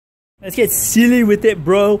Let's get silly with it,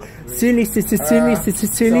 bro. Silly with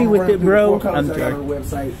it, bro. I'm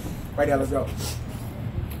website. Right now, let's go.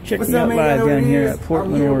 Check me out live down here at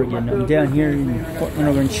Portland, Oregon. I'm down here in Portland,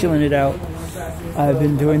 Oregon, chilling it out. I've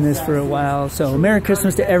been doing this for a while. So Merry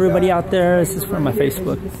Christmas to everybody out there. This is for my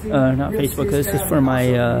Facebook, not Facebook. This is for my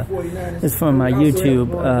YouTube,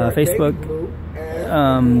 Facebook.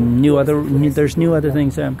 There's new other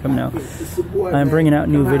things that I'm coming out. I'm bringing out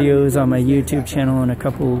new videos on my YouTube channel, and a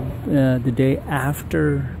couple the day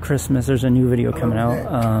after Christmas there's a new video coming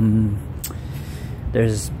out.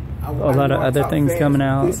 There's a lot of other things coming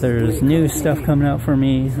out. There's new stuff coming out for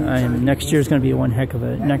me. Next year's going to be one heck of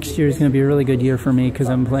it. Next year's going to be a really good year for me because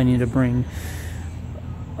I'm planning to bring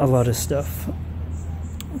a lot of stuff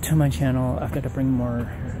to my channel. I've got to bring more.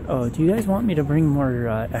 Oh, do you guys want me to bring more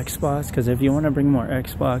Xbox? Because if you want to bring more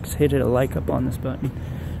Xbox, hit a like up on this button.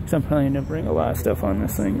 Because I'm planning to bring a lot of stuff on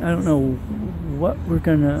this thing. I don't know what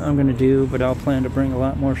I'm gonna do, but I'll plan to bring a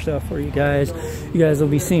lot more stuff for you guys. You guys will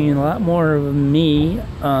be seeing a lot more of me.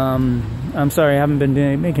 I'm sorry I haven't been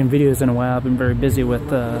making videos in a while. I've been very busy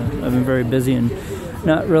and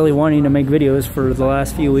not really wanting to make videos for the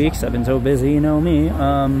last few weeks. I've been so busy, you know me.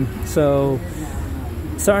 So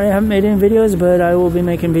sorry I haven't made any videos, but I will be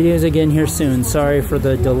making videos again here soon. Sorry for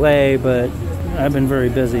the delay, but I've been very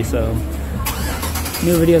busy, so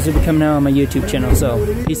new videos will be coming out on my YouTube channel, so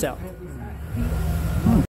peace out.